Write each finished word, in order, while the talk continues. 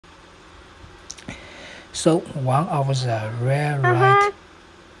So one of the rear right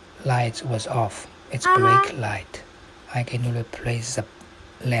lights was off. It's brake light. I can replace the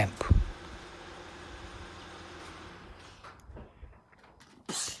lamp.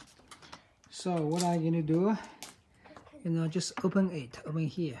 So what I'm gonna do, just open it, open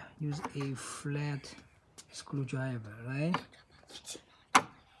here. Use a flat screwdriver, right?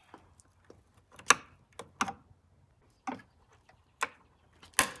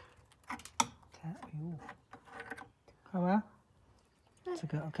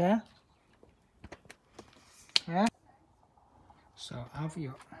 Okay. Yeah. So after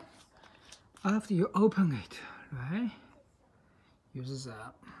you open it, right? Use the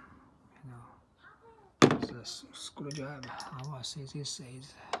screwdriver. I will say this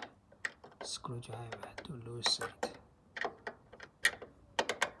is screwdriver to loosen it.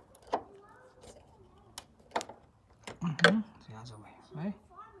 The other way, right?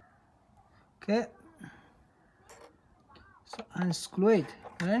 Okay. So unscrew it,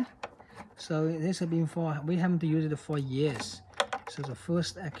 right? So this has been we haven't used it for years. So the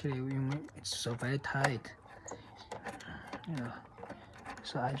first actually it's so very tight.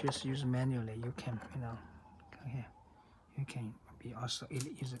 So I just use manually. You can, here. You can be also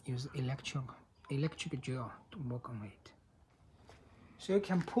use electric gel to work on it. So you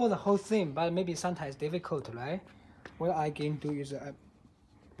can pull the whole thing, but maybe sometimes difficult, right? What I can do is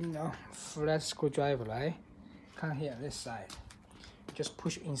flat screwdriver, right? Come here, this side. Just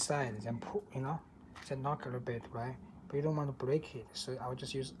push inside, then pull, then knock a little bit, right? But you don't want to break it, so I will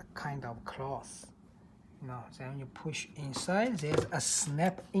just use a kind of cloth. Then you push inside. There's a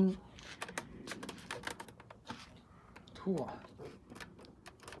snap-in tool.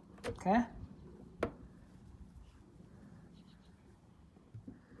 Okay.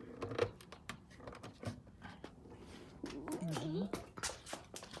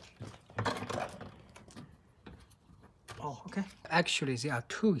 Oh, okay. Actually, there are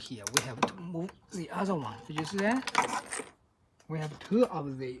two here. We have to move the other one. Did you see that? We have two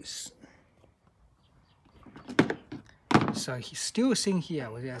of these. So he's still sitting here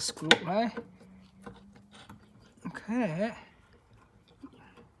with that screw, right? Okay.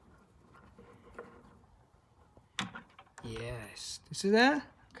 Yes. You see that?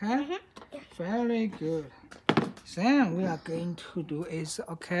 Okay. Very good. Then we are going to do is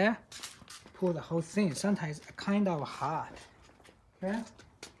pull the whole thing. Sometimes it's kind of hard. Okay.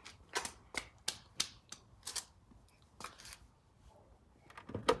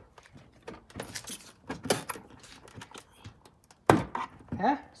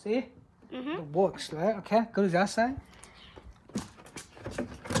 Okay, see? It works, right? Okay, go to the other side. So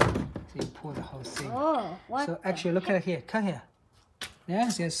you pull the whole thing. Oh, what? So actually, look at here. Come here. Yeah,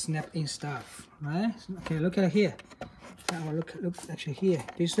 there's snap-in stuff, right? Okay, look at here. Now look actually here.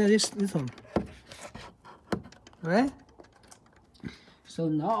 Do you see this one? Right? So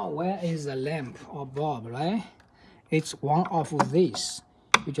now where is the lamp or bulb, right? It's one of these.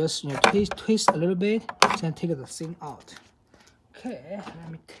 You just twist a little bit, then take the thing out. Okay, let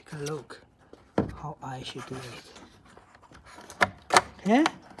me take a look how I should do it. Okay,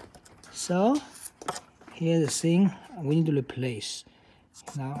 so here's the thing we need to replace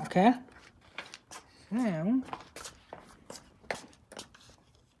now. Okay,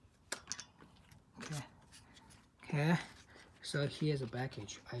 okay. So here's the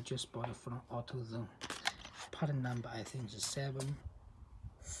package I just bought from AutoZone. Part number I think is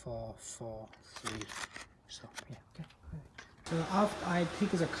 7443. So yeah, okay. So after I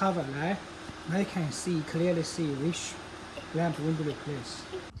take the cover, right, I can clearly see which lamp we need to replace.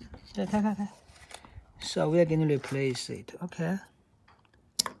 So we are going to replace it. Okay.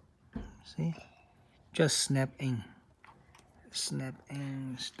 See, just snap in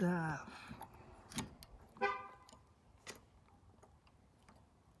stuff.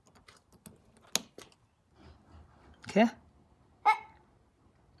 Okay.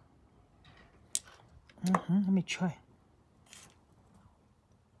 Let me try.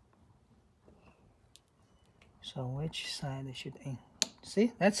 So which side should in?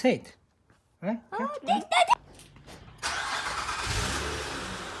 See, that's it. Right? Okay.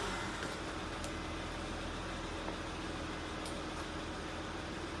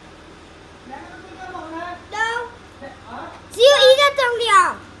 No. 只有一个灯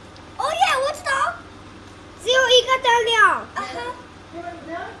亮。Oh yeah， 我知道。只有一个灯亮。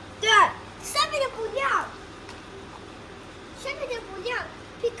对，上面的不亮。上面的不亮。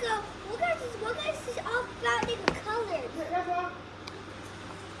Because what guys is all about the color?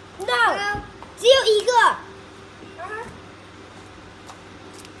 No， 只有一个。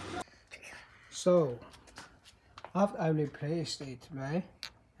So after I replaced it, right,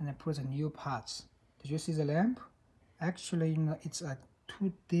 and I put the new parts, Did you see the lamp? Actually, you know, it's a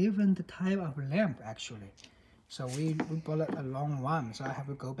two different type of lamp actually. So we bought a long one, so I have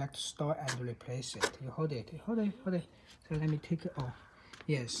to go back to store and replace it. You hold it, hold it. So let me take it off.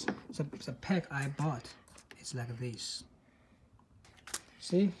 Yes, the pack I bought is like this.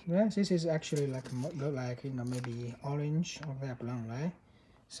 See, yeah, this is actually like look like, you know, maybe orange or that brown, right?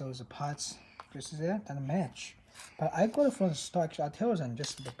 So the parts just there doesn't match. But I got it from the store. Actually, I tell them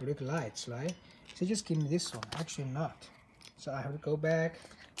just the brick lights, right? So just give me this one. Actually not. So I have to go back,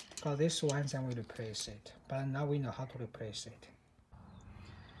 got this one, and we replace it. But now we know how to replace it.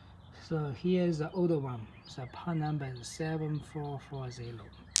 So here's the older one. The part number is 7440.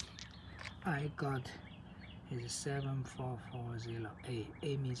 I got is 7440A.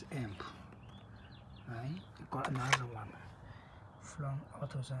 A means amp. Right? Got another one from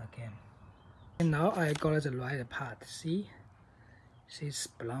AutoZone again. And now I got the right part. See? This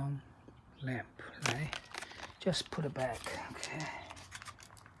brown lamp, right? Just put it back. Okay.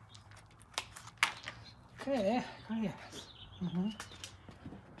 Okay, come here.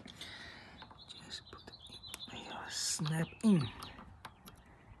 Just put it in. Snap in.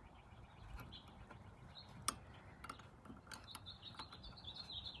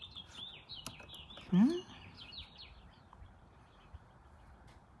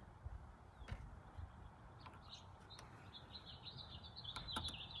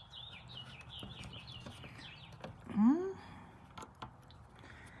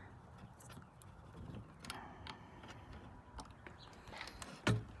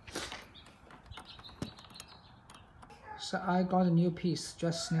 So I got a new piece,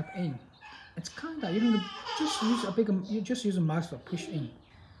 just snap in. It's kinda, you don't just use a bigger, you just use a mouse to push in.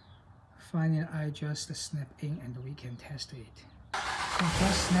 Finally, I just snap in and we can test it. So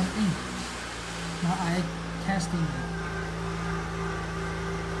just snap in. Now I testing it.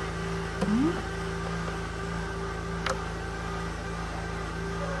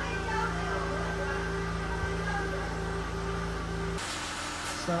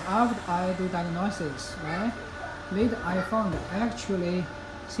 So after I do diagnosis, right? Later I found actually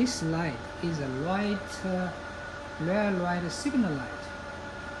this light is a red light signal light.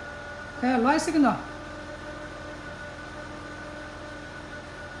 Okay, light signal.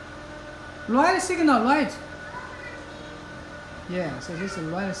 Light signal light. Yeah, so this is a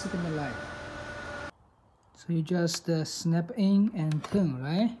light signal light. So you just snap in and turn,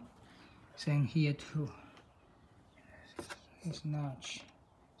 right? Same here too. This notch,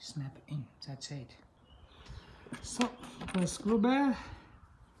 snap in. That's it. So put a screw back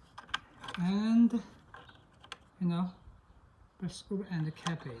and, you know, put a screw and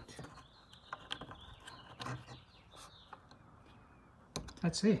cap it.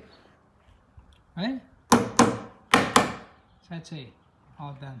 That's it, right? That's it,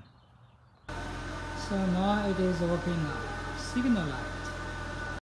 all done. So now it is working now. Signal light.